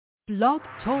Blog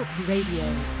Talk Radio.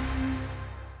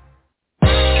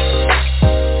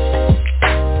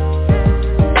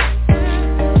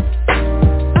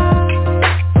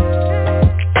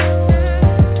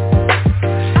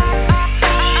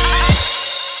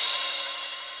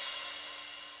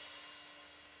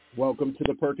 Welcome to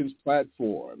the Perkins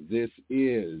platform. This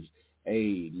is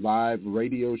a live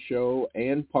radio show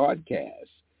and podcast.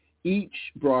 Each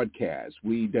broadcast,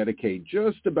 we dedicate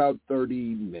just about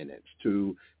 30 minutes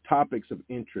to topics of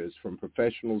interest from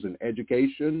professionals in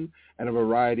education and a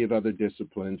variety of other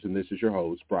disciplines. And this is your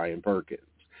host, Brian Perkins.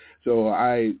 So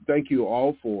I thank you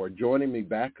all for joining me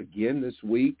back again this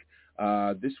week.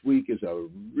 This week is a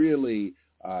really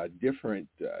different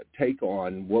take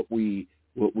on what we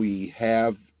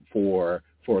have for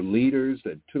leaders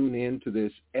that tune into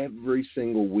this every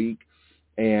single week.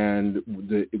 And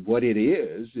what it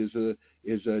is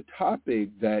a topic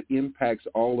that impacts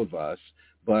all of us,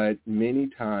 but many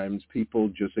times people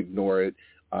just ignore it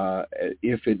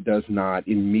if it does not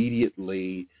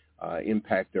immediately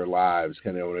impact their lives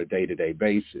kind of on a day-to-day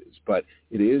basis. But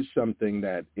it is something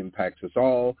that impacts us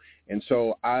all. And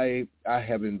so I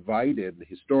have invited the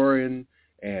historian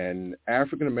and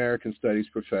African-American studies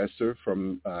professor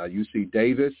from UC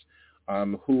Davis,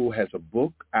 who has a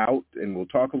book out, and we'll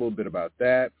talk a little bit about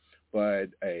that, but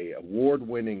a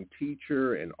award-winning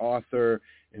teacher and author,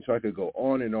 and so I could go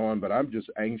on and on, but I'm just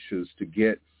anxious to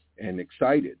get and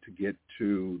excited to get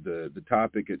to the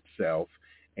topic itself.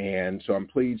 And so I'm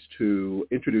pleased to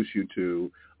introduce you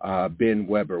to Ben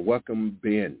Weber. Welcome,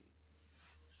 Ben.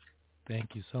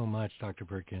 Thank you so much, Dr.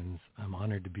 Perkins. I'm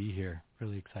honored to be here.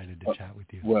 Really excited to chat with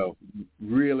you. Well,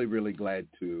 really, really glad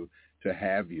to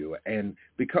have you. And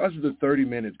because the 30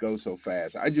 minutes go so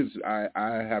fast, I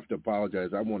have to apologize.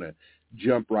 I want to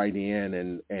jump right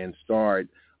in and start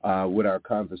with our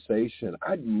conversation.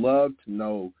 I'd love to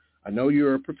know, I know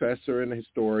you're a professor and a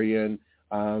historian.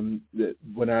 That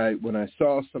when I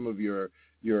saw some of your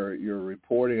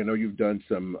reporting, I know you've done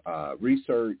some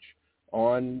research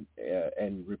on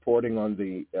and reporting on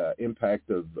the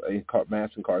impact of mass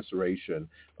incarceration.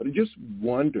 But I just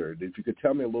wondered if you could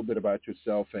tell me a little bit about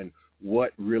yourself and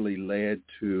what really led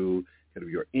to kind of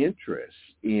your interest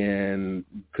in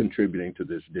contributing to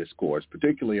this discourse,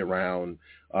 particularly around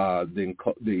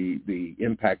the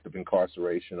impact of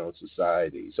incarceration on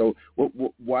society. So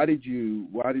why did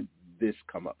this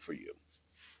come up for you?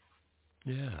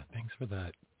 Yeah, thanks for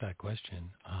that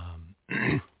question.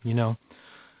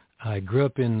 I grew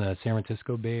up in the San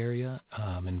Francisco Bay Area,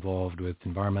 involved with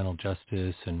environmental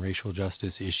justice and racial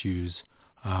justice issues.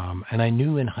 And I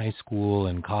knew in high school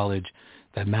and college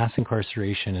that mass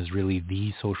incarceration is really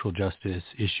the social justice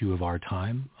issue of our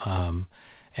time.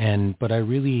 But I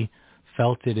really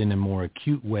felt it in a more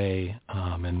acute way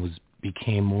and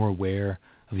became more aware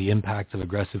of the impact of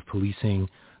aggressive policing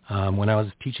when I was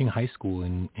teaching high school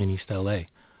in East LA,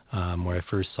 where I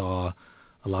first saw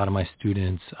a lot of my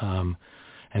students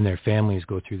and their families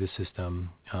go through the system.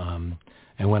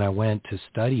 And when I went to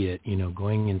study it,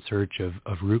 going in search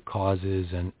of root causes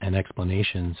and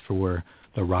explanations for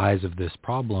the rise of this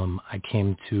problem, I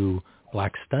came to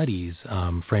Black studies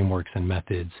frameworks and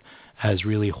methods as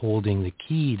really holding the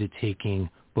key to taking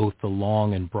both the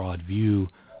long and broad view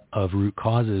of root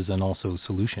causes and also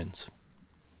solutions.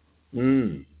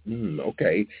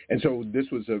 Okay. And so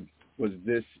was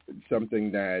this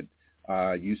something that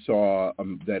you saw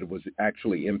that was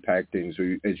actually impacting,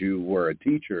 so as you were a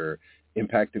teacher,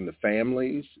 impacting the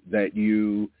families that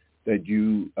you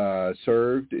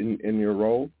served in your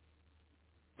role?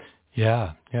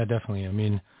 Yeah, definitely. I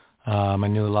mean, I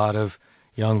knew a lot of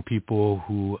young people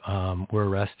who were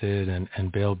arrested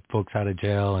and bailed folks out of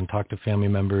jail and talked to family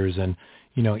members. And,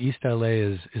 East LA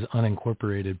is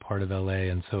unincorporated part of LA,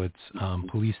 and so it's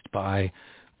policed by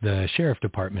the sheriff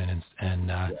department.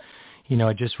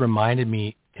 It just reminded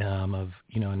me of,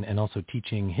 and also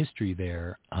teaching history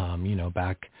there,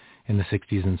 back in the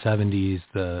 60s and 70s,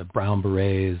 the Brown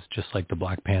Berets, just like the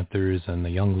Black Panthers and the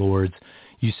Young Lords,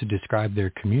 used to describe their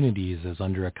communities as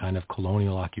under a kind of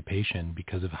colonial occupation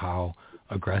because of how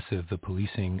aggressive the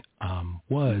policing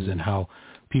was and how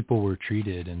people were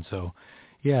treated. And so,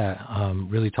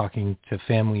 really talking to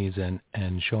families and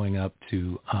showing up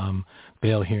to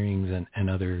bail hearings and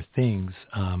other things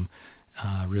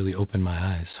really opened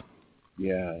my eyes.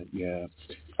 Yeah.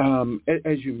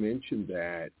 As you mentioned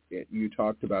that, you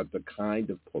talked about the kind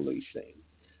of policing,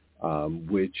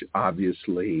 which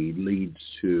obviously leads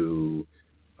to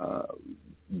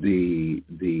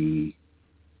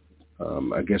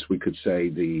I guess we could say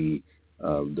the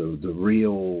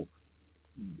real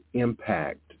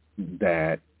impact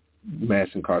that mass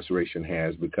incarceration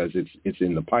has, because it's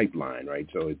in the pipeline, right?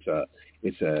 So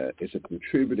it's a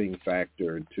contributing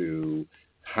factor to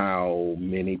how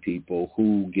many people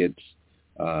who gets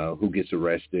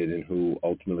arrested and who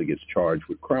ultimately gets charged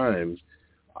with crimes.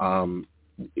 A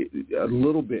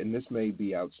little bit, and this may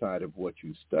be outside of what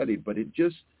you studied, but it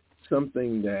just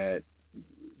something that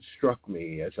struck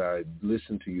me as I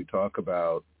listened to you talk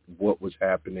about what was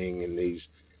happening in these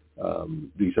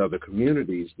other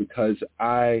communities, because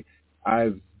I've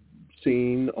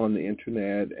seen on the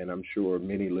internet, and I'm sure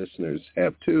many listeners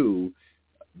have too,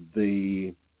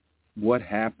 what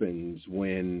happens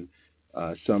when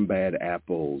some bad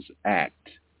apples act,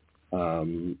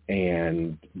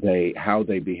 and how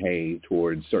they behave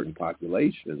towards certain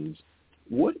populations.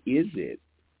 What is it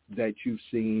that you've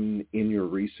seen in your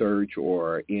research,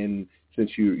 or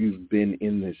since you've been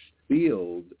in this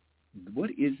field?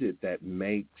 What is it that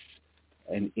makes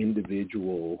an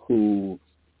individual who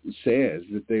says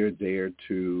that they're there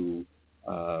to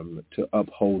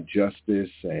uphold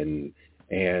justice and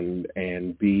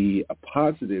be a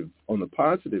positive on the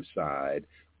positive side?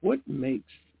 What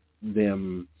makes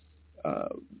them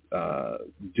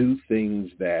do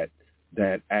things that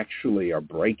actually are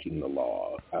breaking the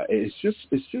law? It's just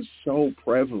so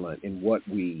prevalent in what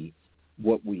we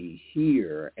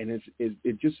hear, and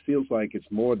it just feels like it's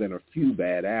more than a few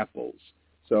bad apples.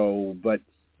 So, but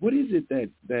what is it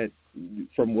that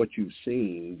from what you've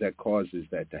seen that causes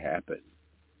that to happen?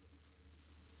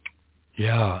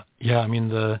 Yeah. I mean,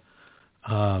 the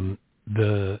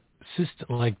system,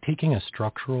 like taking a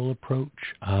structural approach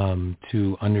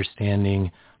to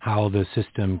understanding how the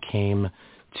system came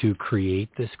to create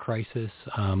this crisis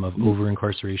of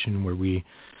over-incarceration, where we,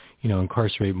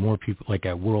 incarcerate more people, like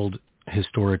at world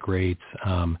historic rates,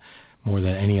 more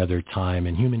than any other time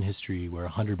in human history, where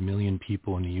 100 million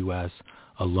people in the U.S.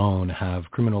 alone have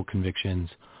criminal convictions.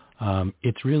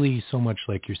 It's really so much,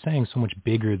 like you're saying, so much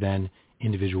bigger than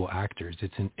individual actors.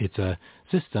 It's a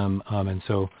system, and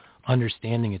so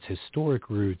understanding its historic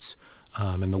roots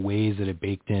and the ways that it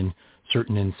baked in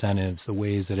certain incentives, the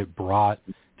ways that it brought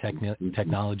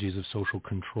technologies of social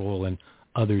control and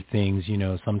other things,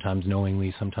 sometimes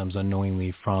knowingly, sometimes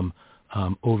unknowingly, from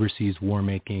overseas war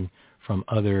making, from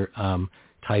other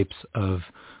types of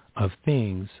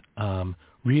things,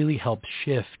 really help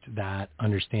shift that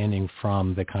understanding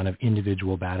from the kind of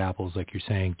individual bad apples, like you're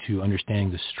saying, to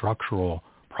understanding the structural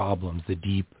problems, the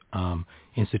deep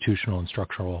institutional and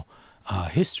structural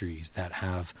histories that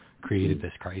have created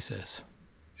this crisis.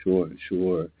 Sure.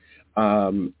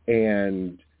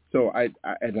 And so I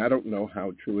don't know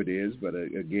how true it is, but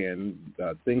again,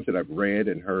 things that I've read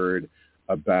and heard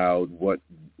about what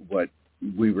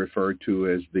we refer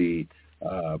to as the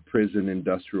prison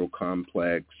industrial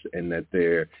complex, and that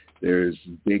there's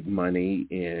big money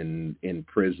in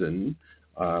prison.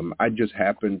 I just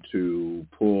happened to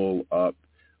pull up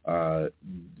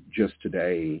just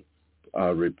today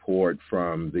a report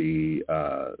from the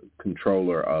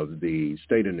controller of the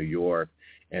state of New York,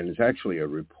 and it's actually a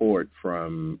report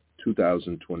from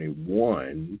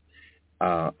 2021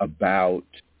 about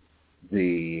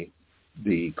the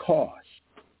cost.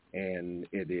 And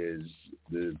it is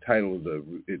the title of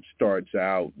it starts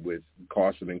out with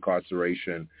cost of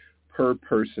incarceration per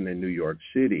person in New York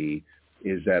City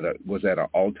was at an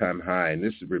all-time high. And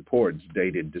this report is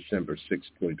dated December 6,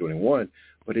 2021.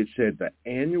 But it said the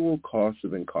annual cost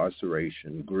of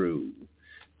incarceration grew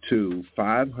to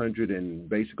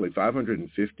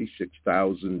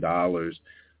 $556,000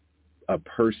 a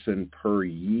person per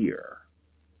year.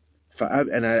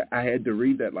 And I had to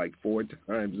read that like 4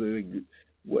 times.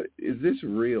 What is this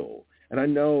real? And I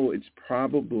know it's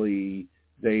probably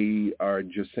they are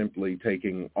just simply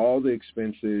taking all the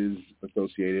expenses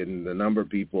associated and the number of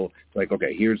people, like,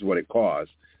 okay, here's what it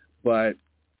costs. But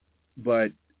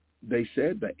they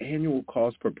said the annual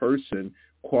cost per person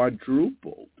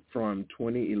quadrupled from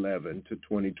 2011 to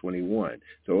 2021.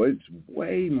 So it's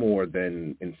way more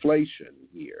than inflation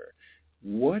here.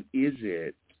 What is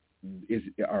it?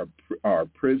 Are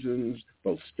prisons,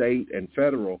 both state and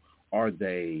federal, are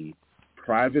they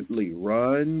privately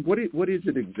run? What is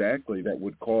it exactly that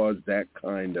would cause that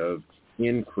kind of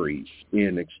increase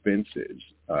in expenses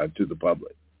to the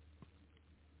public?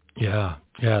 Yeah,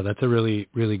 that's a really,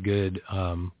 really good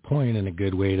point and a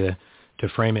good way to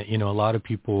frame it. A lot of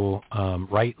people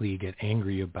rightly get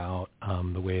angry about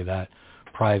the way that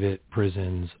private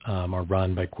prisons are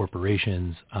run by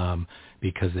corporations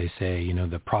because they say,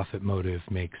 the profit motive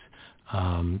makes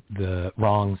the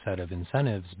wrong set of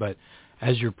incentives. But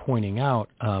as you're pointing out,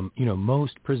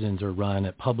 most prisons are run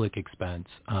at public expense,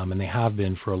 and they have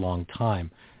been for a long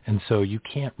time. And so you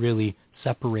can't really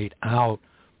separate out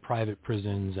private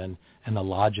prisons and the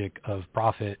logic of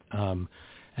profit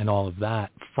and all of that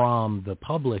from the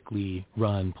publicly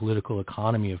run political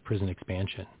economy of prison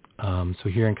expansion. So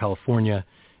here in California,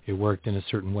 it worked in a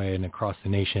certain way and across the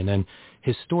nation. And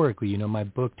historically, my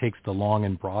book takes the long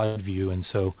and broad view. And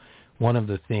so one of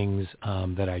the things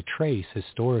that I trace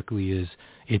historically is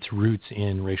its roots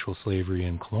in racial slavery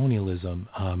and colonialism.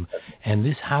 And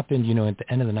this happened, at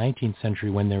the end of the 19th century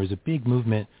when there was a big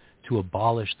movement to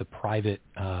abolish the private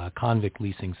convict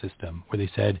leasing system, where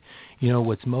they said,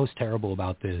 what's most terrible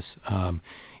about this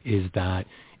is that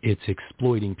it's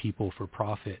exploiting people for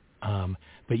profit.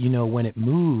 But, when it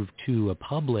moved to a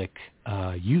public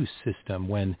use system,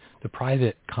 when the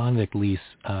private convict lease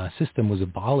system was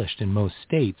abolished in most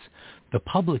states, the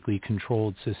publicly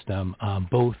controlled system,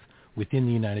 both within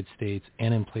the United States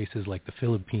and in places like the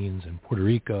Philippines and Puerto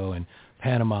Rico and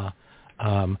Panama,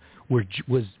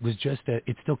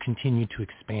 it still continued to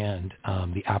expand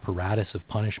the apparatus of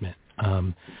punishment.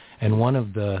 And one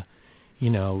of the,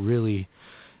 really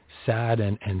sad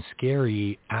and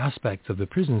scary aspects of the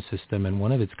prison system, and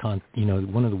one of its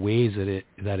one of the ways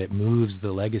that it moves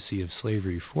the legacy of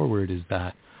slavery forward is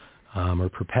that, or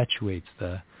perpetuates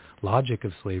the logic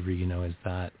of slavery, is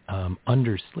that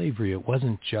under slavery it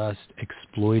wasn't just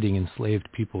exploiting enslaved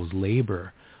people's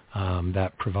labor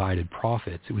that provided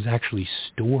profits. It was actually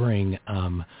storing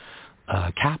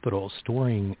capital,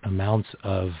 storing amounts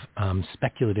of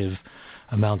speculative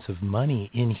amounts of money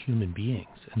in human beings.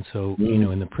 And so,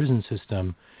 in the prison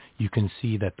system, you can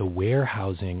see that the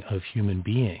warehousing of human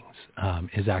beings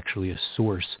is actually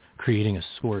creating a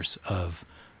source of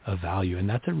value. And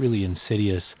that's a really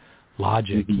insidious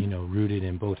logic, rooted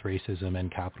in both racism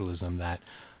and capitalism that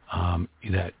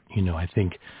I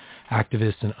think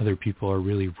activists and other people are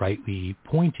really rightly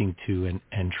pointing to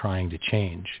and trying to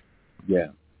change. Yeah.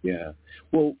 Yeah.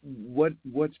 Well,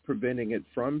 what's preventing it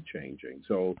from changing?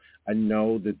 So I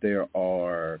know that there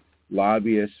are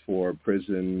lobbyists for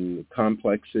prison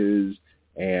complexes,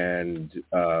 and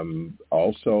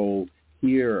also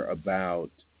hear about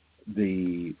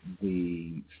the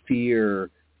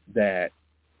fear that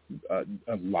a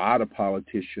lot of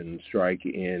politicians strike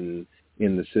in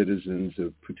the citizens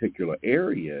of particular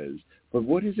areas. But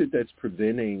what is it that's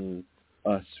preventing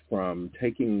us from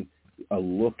taking a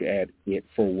look at it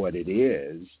for what it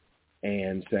is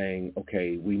and saying,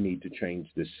 okay, we need to change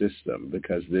this system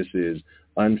because this is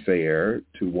unfair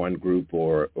to one group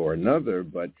or another,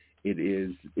 but it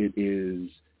is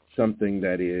something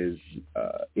that is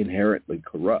inherently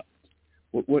corrupt?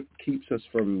 What keeps us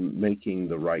from making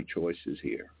the right choices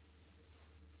here?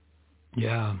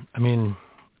 Yeah, I mean,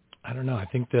 I don't know. I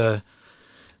think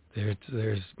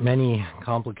there's many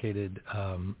complicated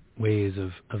ways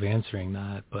of answering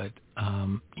that, but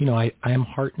I am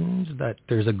heartened that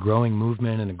there's a growing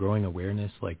movement and a growing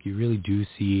awareness. Like, you really do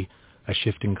see a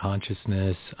shift in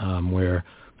consciousness where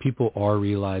people are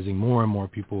realizing, more and more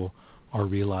people are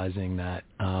realizing that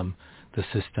the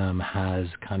system has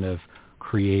kind of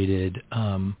created,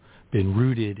 been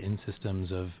rooted in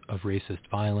systems of racist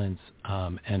violence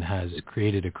and has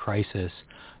created a crisis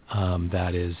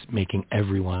that is making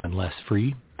everyone less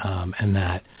free, and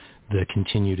that the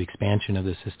continued expansion of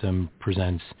the system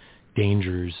presents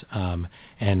dangers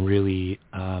and really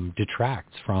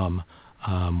detracts from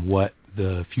what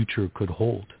the future could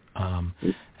hold.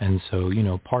 And so,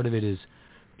 part of it is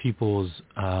people's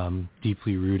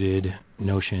deeply rooted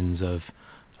notions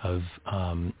of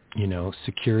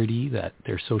security, that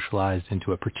they're socialized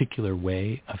into a particular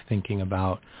way of thinking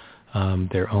about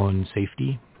their own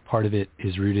safety. Part of it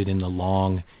is rooted in the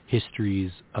long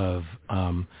histories of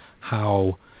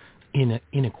how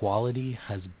inequality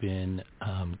has been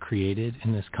created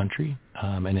in this country,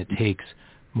 and it takes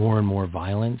more and more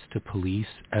violence to police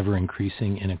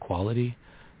ever-increasing inequality.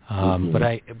 But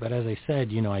as I said,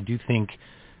 I do think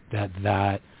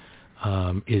that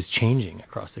is changing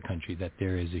across the country, that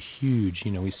there is a huge,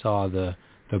 we saw the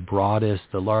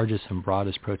largest and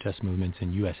broadest protest movements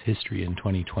in U.S. history in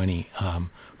 2020,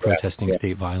 protesting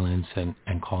state violence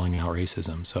and calling out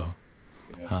racism. So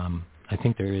I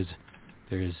think there is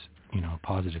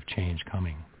positive change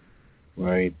coming.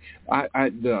 Right.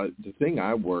 The thing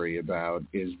I worry about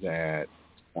is that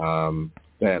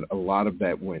that a lot of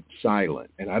that went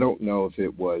silent, and I don't know if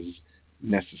it was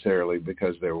necessarily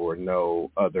because there were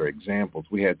no other examples.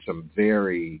 We had some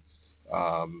very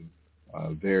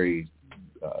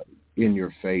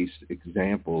in-your-face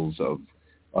examples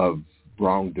of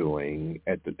wrongdoing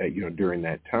during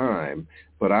that time.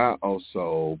 But I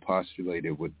also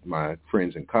postulated with my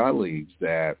friends and colleagues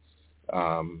that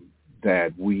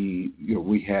that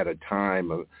we had a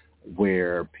time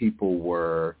where people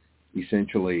were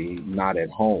essentially not at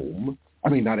home. I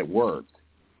mean, not at work.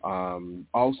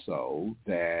 Also,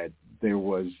 that there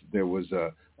was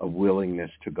a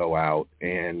willingness to go out,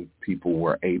 and people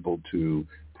were able to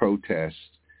protest.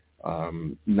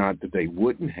 Not that they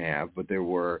wouldn't have, but there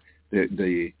were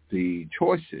the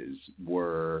choices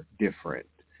were different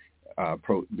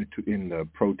in the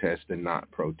protest and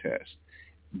not protest.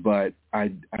 But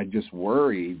I just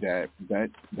worry that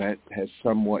has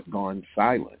somewhat gone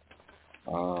silent.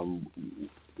 What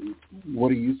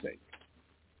do you think?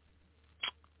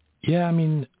 Yeah, I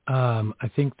mean, I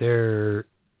think there's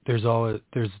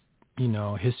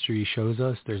history shows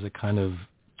us there's a kind of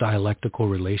dialectical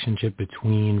relationship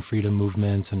between freedom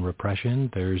movements and repression.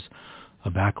 There's a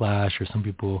backlash, or some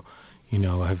people,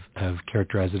 have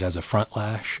characterized it as a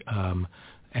frontlash.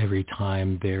 Every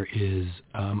time there is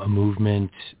a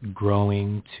movement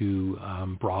growing to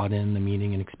broaden the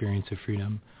meaning and experience of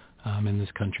freedom in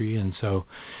this country. And so,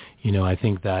 I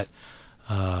think that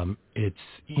it's,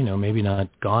 maybe not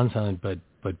gone silent, but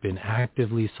been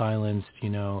actively silenced,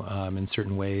 in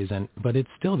certain ways. But it's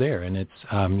still there. And it's,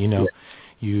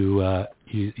 you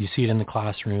see it in the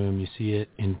classroom, you see it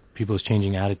in people's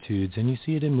changing attitudes, and you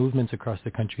see it in movements across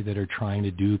the country that are trying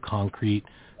to do concrete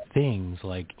things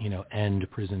like, end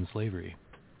prison slavery.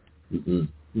 Mm-hmm.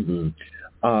 Mm-hmm.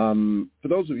 For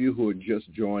those of you who are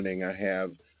just joining, I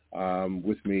have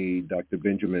with me Dr.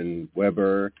 Benjamin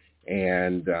Weber,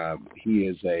 and he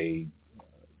is a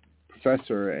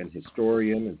professor and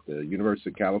historian at the University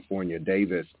of California,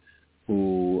 Davis,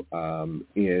 who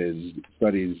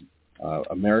studies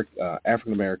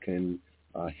African American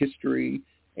history,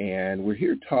 and we're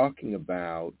here talking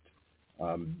about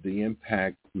the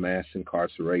impact of mass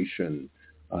incarceration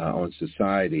on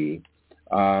society.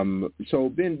 So,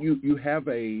 Ben, you have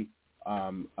a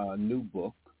new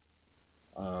book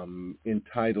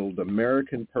entitled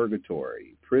 "American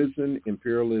Purgatory: Prison,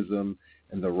 Imperialism,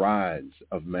 and the Rise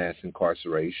of Mass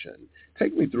Incarceration."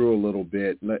 Take me through a little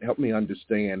bit. Help me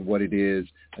understand what it is.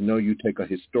 I know you take a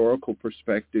historical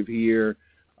perspective here.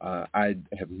 I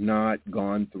have not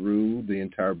gone through the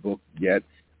entire book yet,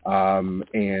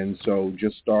 and so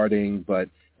just starting. But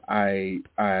I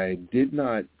did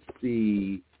not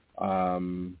see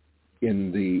in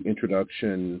the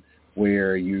introduction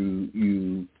where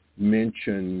you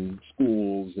mention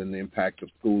schools and the impact of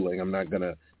schooling. I'm not going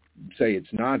to say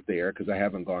it's not there because I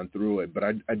haven't gone through it, but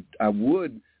I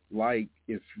would like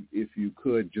if you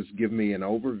could just give me an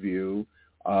overview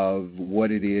of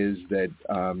what it is that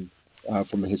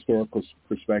from a historical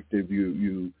perspective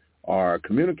you are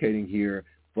communicating here,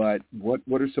 but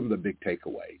what are some of the big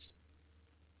takeaways?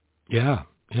 Yeah,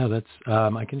 that's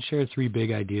I can share three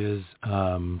big ideas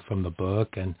from the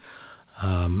book, and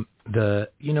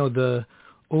the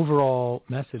overall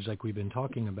message, like we've been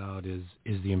talking about, is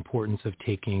the importance of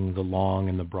taking the long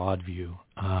and the broad view.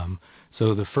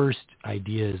 So the first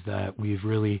idea is that we've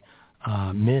really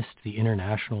missed the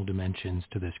international dimensions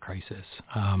to this crisis.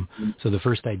 So the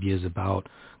first idea is about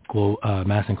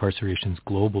mass incarceration's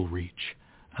global reach.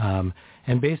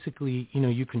 And basically,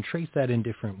 you can trace that in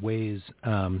different ways,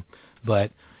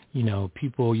 but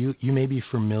people, you may be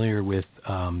familiar with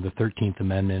the 13th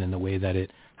Amendment and the way that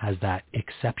it has that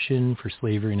exception for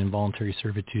slavery and involuntary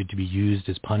servitude to be used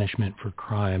as punishment for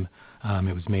crime.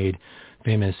 It was made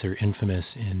famous or infamous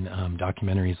in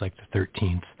documentaries like The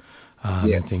 13th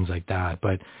and things like that.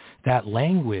 But that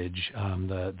language,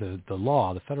 the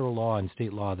law, the federal law and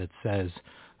state law that says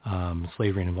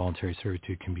slavery and involuntary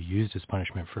servitude can be used as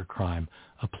punishment for a crime,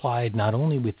 applied not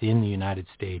only within the United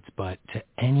States, but to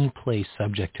any place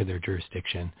subject to their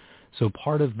jurisdiction. So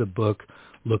part of the book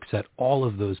looks at all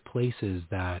of those places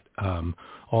that,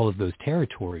 all of those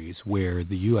territories where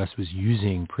the U.S. was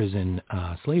using prison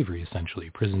slavery,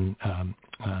 essentially,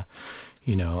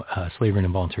 slavery and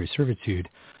involuntary servitude,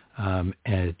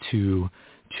 to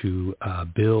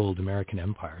build American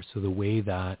empire. So the way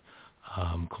that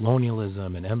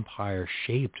colonialism and empire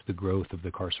shaped the growth of the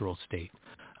carceral state,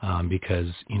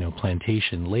 because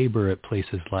plantation labor at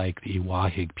places like the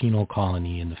Iwahig Penal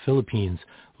Colony in the Philippines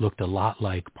looked a lot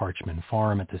like Parchman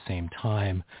Farm at the same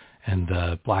time, and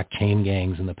the black chain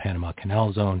gangs in the Panama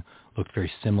Canal Zone looked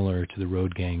very similar to the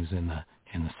road gangs in the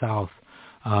South.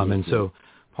 And so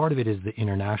part of it is the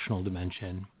international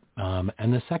dimension,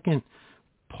 and the second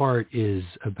part is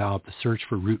about the search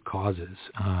for root causes,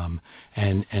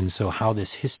 and so how this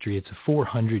history, it's a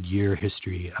 400-year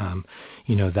history,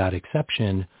 that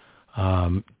exception,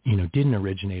 didn't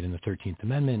originate in the 13th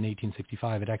Amendment in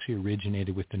 1865. It actually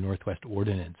originated with the Northwest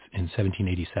Ordinance in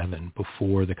 1787,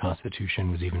 before the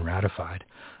Constitution was even ratified.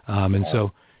 And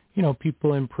so,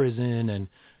 people in prison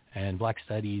And Black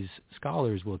studies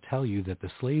scholars will tell you that the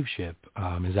slave ship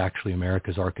is actually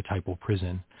America's archetypal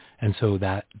prison. And so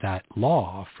that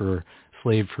law for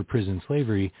prison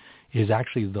slavery is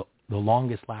actually the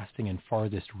longest lasting and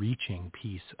farthest reaching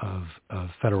piece of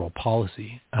federal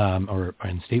policy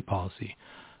and state policy.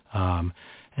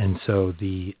 And so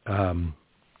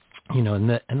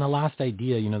and the last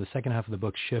idea, the second half of the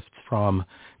book shifts from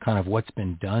kind of what's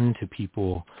been done to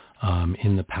people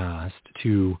in the past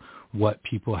to what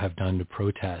people have done to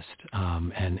protest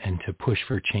and to push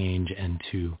for change and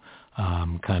to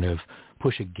kind of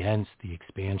push against the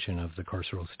expansion of the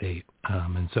carceral state.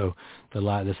 And so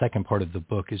the second part of the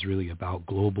book is really about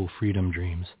global freedom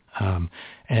dreams.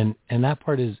 And that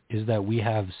part is that we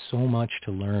have so much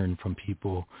to learn from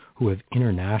people who have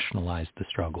internationalized the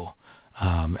struggle.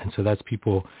 And so that's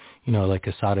people, like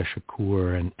Assata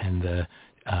Shakur and the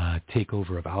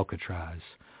takeover of Alcatraz,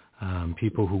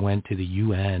 people who went to the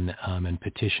UN and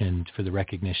petitioned for the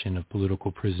recognition of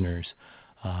political prisoners,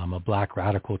 a Black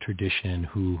radical tradition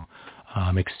who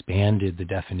expanded the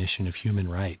definition of human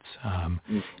rights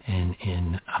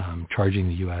in charging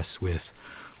the U.S. with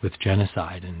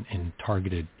genocide and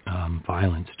targeted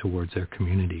violence towards their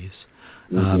communities.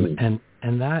 And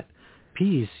that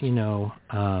piece,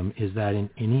 is that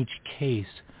in each case,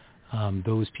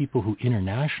 those people who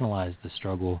internationalized the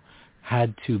struggle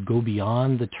had to go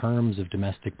beyond the terms of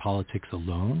domestic politics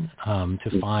alone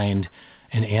to find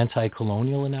an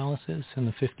anti-colonial analysis in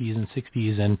the 50s and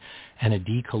 60s and a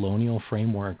decolonial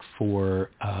framework for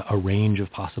a range of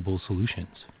possible solutions.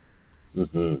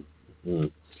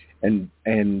 And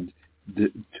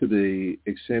to the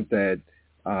extent that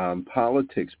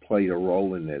politics played a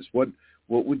role in this, what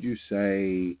would you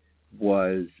say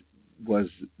was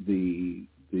the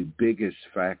biggest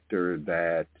factor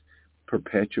that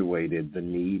perpetuated the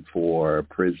need for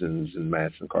prisons and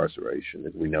mass incarceration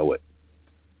as we know it?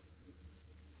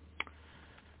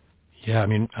 Yeah, I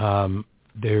mean,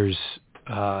 there's,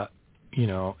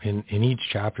 in each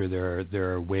chapter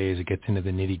there are ways it gets into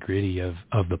the nitty-gritty of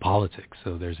the politics.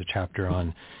 So there's a chapter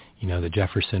on, the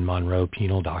Jefferson-Monroe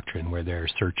penal doctrine, where they're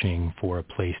searching for a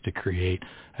place to create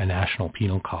a national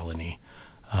penal colony.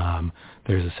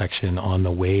 There's a section on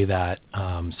the way that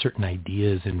certain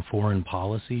ideas in foreign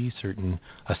policy, certain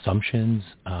assumptions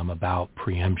about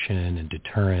preemption and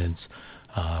deterrence,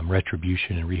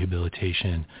 retribution and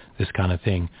rehabilitation, this kind of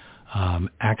thing,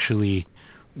 actually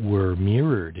were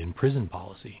mirrored in prison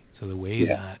policy. So the way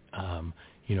that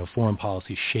foreign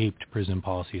policy shaped prison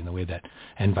policy in the way that,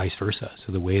 and vice versa.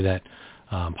 So the way that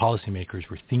policymakers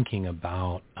were thinking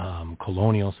about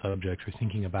colonial subjects, were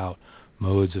thinking about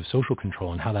modes of social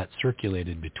control and how that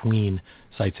circulated between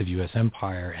sites of U.S.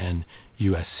 empire and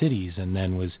U.S. cities, and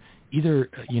then was either,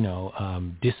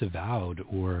 disavowed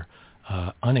or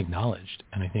unacknowledged.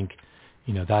 And I think,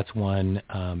 that's one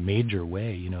major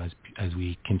way, as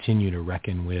we continue to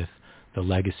reckon with the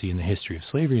legacy and the history of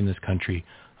slavery in this country,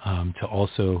 to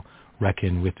also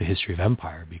reckon with the history of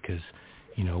empire, because,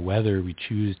 whether we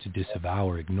choose to disavow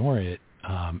or ignore it,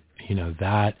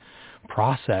 that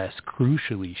process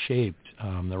crucially shaped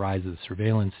the rise of the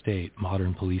surveillance state,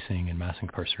 modern policing, and mass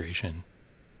incarceration.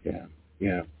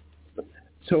 Yeah.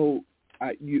 So,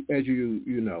 as you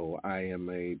know, I am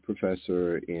a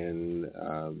professor in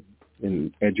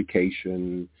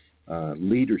education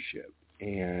leadership,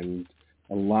 and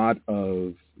a lot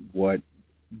of what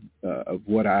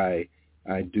I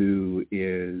do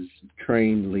is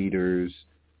train leaders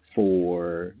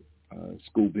for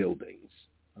school buildings.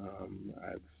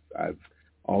 I've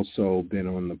also been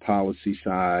on the policy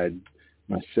side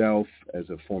myself as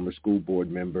a former school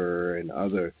board member and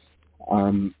other.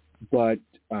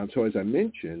 So as I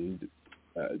mentioned,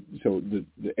 so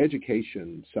the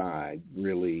education side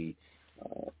really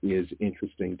is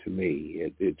interesting to me.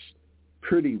 It's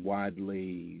pretty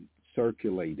widely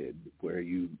circulated, where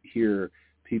you hear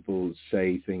people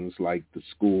say things like the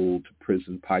school to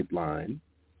prison pipeline.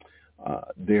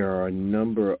 There are a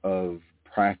number of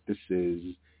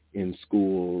practices in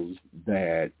schools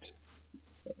that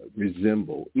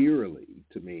eerily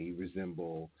to me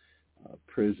resemble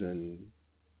prison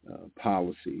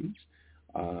policies,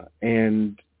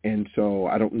 and so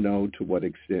I don't know to what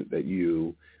extent that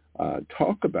you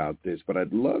talk about this, but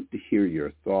I'd love to hear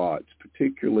your thoughts,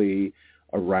 particularly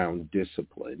around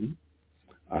discipline.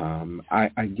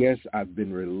 I guess I've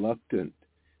been reluctant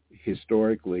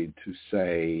historically to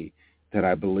say that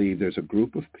I believe there's a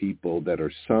group of people that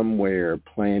are somewhere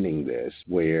planning this,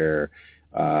 where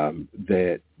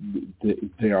that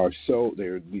there are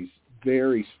these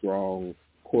very strong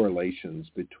correlations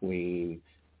between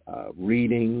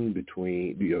reading,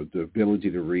 between the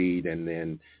ability to read, and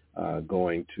then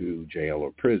going to jail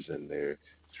or prison. There are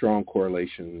strong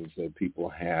correlations that people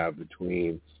have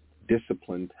between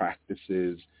discipline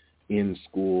practices in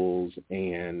schools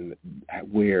and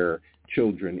where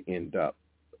children end up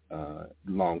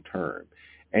long term.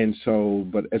 And so,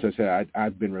 but as I said,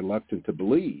 I've been reluctant to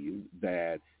believe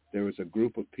that there was a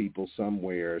group of people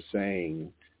somewhere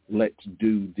saying, let's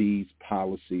do these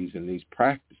policies and these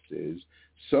practices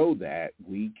so that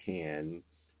we can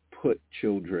put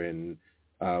children,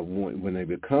 when they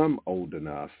become old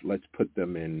enough, let's put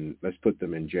them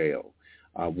in jail.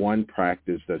 One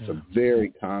practice that's a very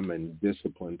common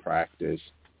discipline practice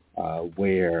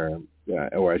where,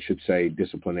 or I should say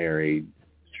disciplinary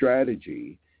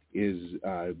strategy, is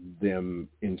them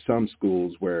in some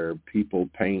schools where people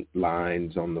paint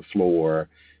lines on the floor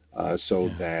so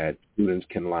that students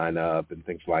can line up and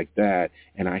things like that.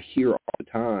 And I hear all the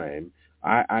time,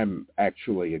 I'm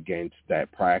actually against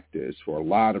that practice for a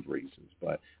lot of reasons,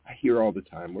 but I hear all the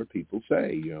time where people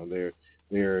say,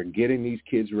 they're getting these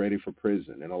kids ready for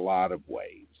prison in a lot of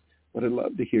ways. But I'd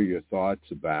love to hear your thoughts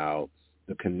about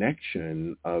the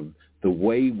connection of the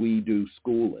way we do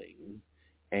schooling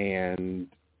and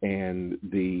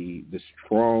the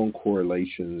strong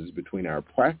correlations between our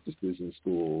practices in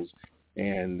schools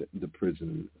and the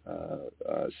prison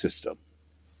system.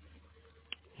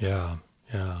 Yeah.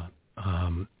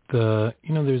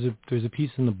 There's a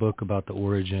piece in the book about the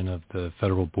origin of the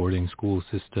federal boarding school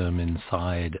system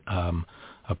inside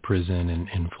a prison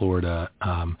in Florida,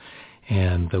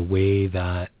 and the way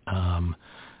that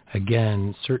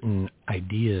again, certain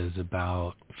ideas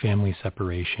about family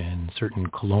separation, certain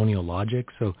colonial logic.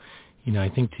 So, I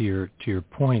think to your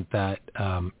point that,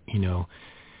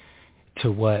 to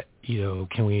what,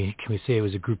 can we say it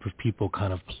was a group of people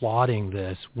kind of plotting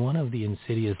this? One of the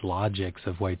insidious logics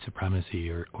of white supremacy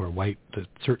or the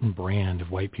certain brand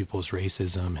of white people's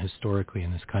racism historically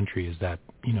in this country is that,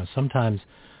 sometimes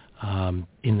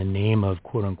in the name of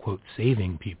quote unquote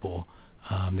saving people,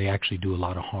 they actually do a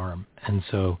lot of harm. And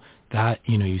so that,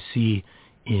 you see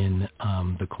in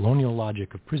the colonial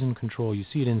logic of prison control, you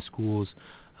see it in schools.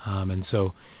 And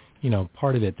so,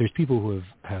 part of it, there's people who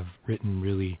have written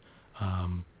really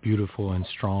beautiful and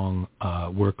strong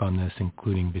work on this,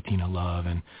 including Bettina Love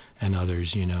and others,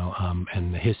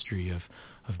 and the history of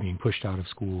being pushed out of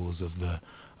schools, of the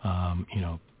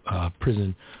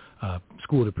prison,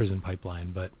 school to prison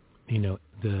pipeline. But,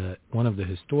 one of the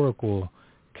historical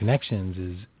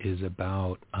connections is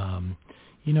about,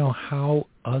 how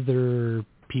other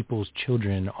people's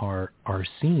children are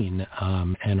seen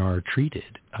and are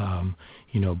treated,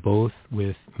 both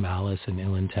with malice and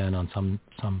ill intent on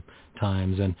some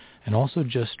times, and also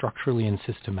just structurally and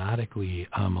systematically.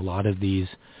 A lot of these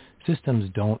systems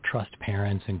don't trust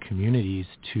parents and communities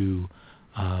to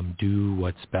do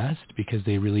what's best because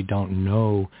they really don't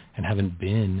know and haven't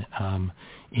been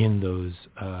in those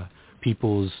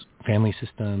people's family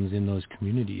systems, in those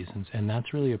communities, and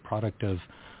that's really a product of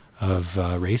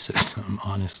racism,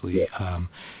 honestly.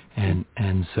 And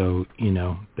so,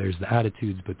 there's the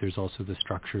attitudes, but there's also the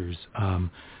structures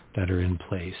that are in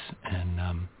place. And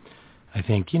I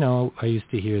think, I used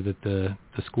to hear that the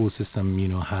school system,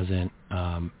 hasn't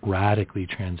radically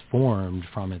transformed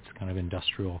from its kind of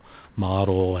industrial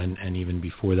model, and even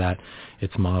before that,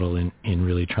 its model in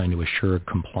really trying to assure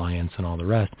compliance and all the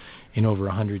rest in over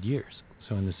 100 years.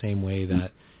 So in the same way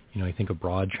that, I think a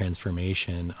broad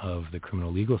transformation of the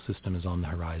criminal legal system is on the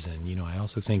horizon. I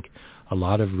also think a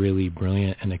lot of really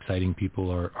brilliant and exciting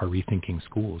people are rethinking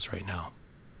schools right now.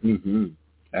 Mm-hmm.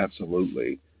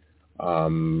 Absolutely.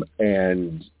 And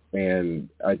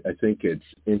I think it's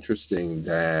interesting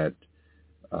that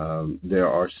there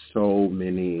are so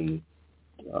many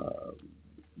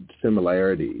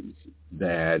similarities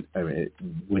that,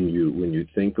 when you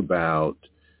think about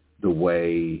the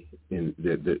way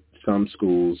that some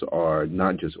schools are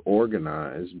not just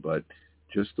organized, but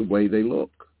just the way they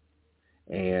look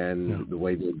and the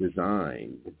way they're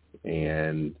designed.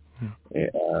 And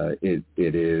it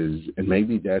is, and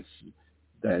maybe that's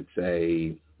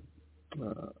a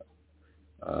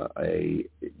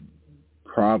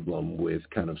problem with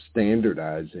kind of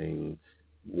standardizing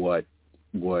what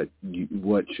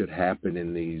should happen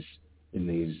in these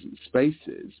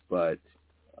spaces, but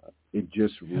it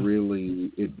just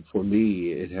really, for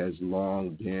me, it has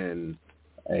long been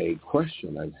a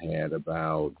question I've had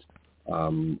about,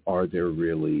 are there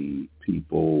really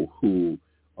people who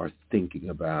are thinking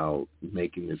about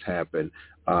making this happen,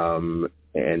 and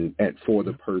for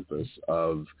the purpose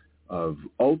of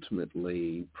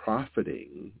ultimately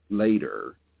profiting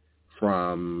later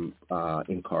from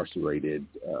incarcerated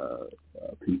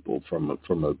people? from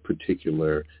a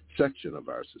particular section of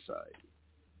our society.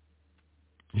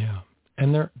 Yeah,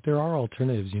 and there are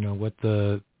alternatives. What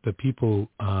the people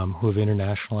who have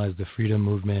internationalized the freedom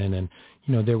movement, and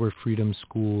there were freedom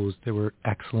schools, there were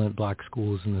excellent black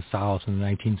schools in the South in the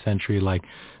 19th century. Like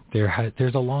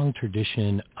there's a long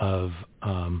tradition of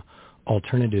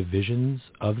alternative visions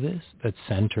of this that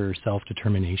center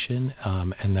self-determination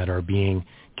and that are being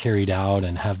carried out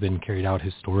and have been carried out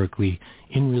historically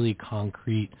in really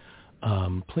concrete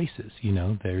places.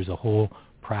 There's a whole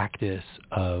practice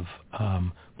of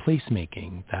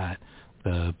placemaking that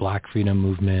the Black freedom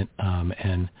movement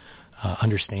and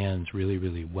understands really,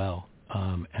 really well.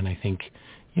 And I think,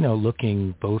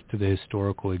 looking both to the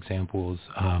historical examples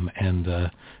and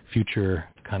the future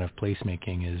kind of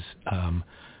placemaking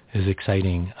is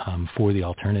exciting for the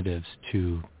alternatives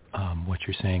to what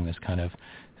you're saying, this kind of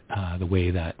the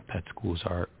way that schools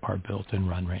are built and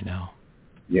run right now.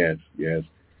 Yes.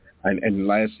 And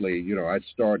lastly, I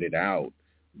started out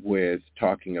with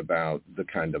talking about the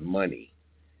kind of money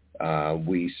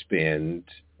we spend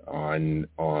on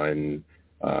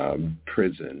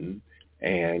prison,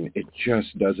 and it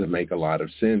just doesn't make a lot of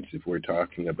sense if we're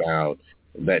talking about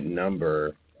that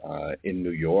number in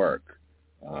New York.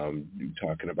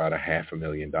 Talking about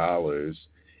 $500,000,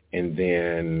 and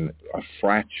then a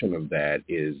fraction of that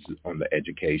is on the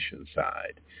education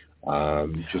side.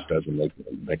 Just doesn't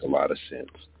make a lot of sense.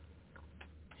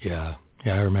 Yeah,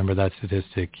 I remember that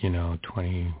statistic,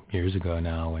 20 years ago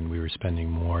now, when we were spending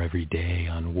more every day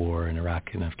on war in Iraq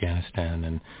and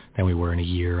Afghanistan than we were in a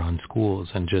year on schools,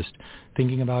 and just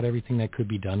thinking about everything that could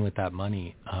be done with that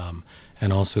money,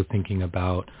 and also thinking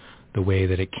about the way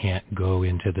that it can't go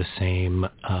into the same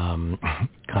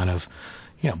kind of,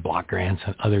 block grants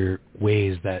and other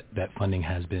ways that funding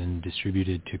has been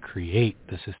distributed to create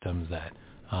the systems that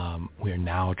we're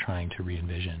now trying to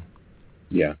re-envision.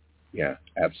 Yeah,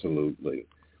 absolutely.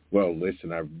 Well,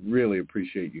 listen, I really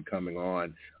appreciate you coming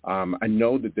on. I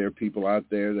know that there are people out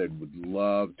there that would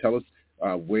love, tell us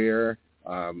where,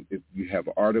 if you have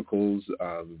articles.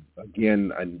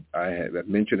 Again, I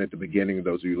mentioned at the beginning,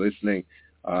 those of you listening,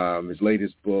 his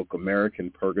latest book, American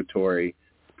Purgatory,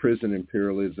 Prison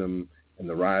Imperialism and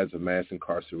the Rise of Mass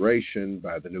Incarceration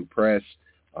by the New Press.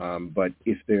 But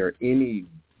if there are any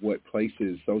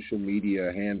places, social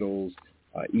media handles,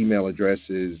 email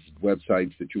addresses,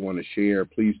 websites that you want to share,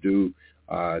 please do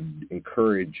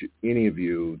encourage any of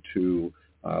you to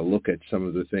look at some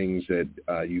of the things that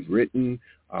you've written.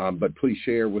 But please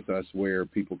share with us where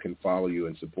people can follow you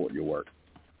and support your work.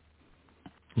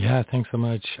 Yeah, thanks so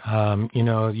much.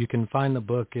 You can find the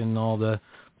book in all the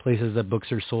places that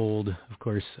books are sold, of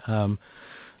course. I'm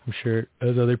sure,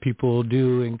 as other people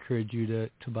do, encourage you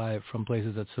to buy it from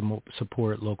places that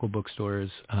support local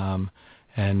bookstores. You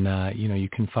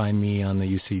can find me on the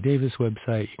UC Davis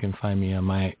website. You can find me on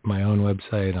my own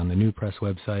website, on the New Press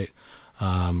website.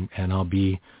 And I'll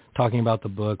be talking about the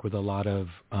book with a lot of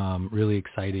really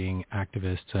exciting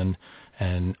activists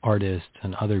and artists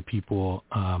and other people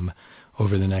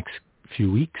over the next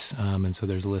few weeks. And so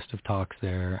there's a list of talks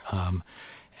there.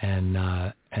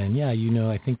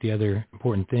 I think the other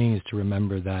important thing is to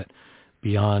remember that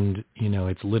beyond,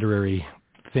 its literary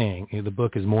thing, the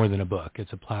book is more than a book.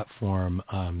 It's a platform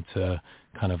to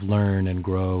kind of learn and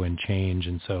grow and change.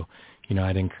 And so,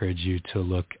 I'd encourage you to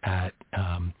look at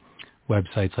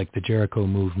websites like the Jericho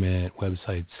Movement,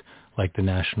 websites like the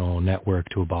National Network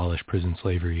to Abolish Prison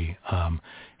Slavery,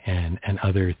 and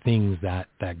other things that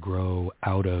grow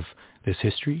out of this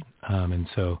history. And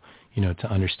so, to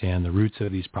understand the roots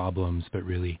of these problems, but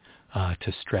really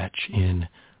to stretch in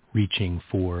reaching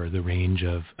for the range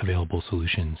of available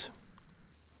solutions.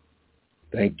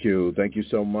 Thank you. Thank you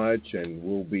so much. And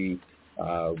we'll be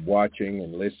watching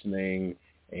and listening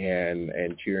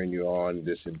and cheering you on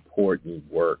this important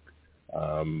work.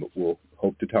 We'll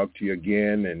hope to talk to you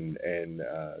again and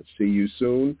see you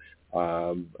soon.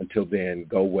 Until then,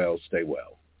 go well, stay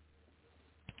well.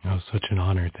 Oh, such an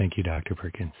honor. Thank you, Dr.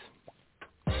 Perkins.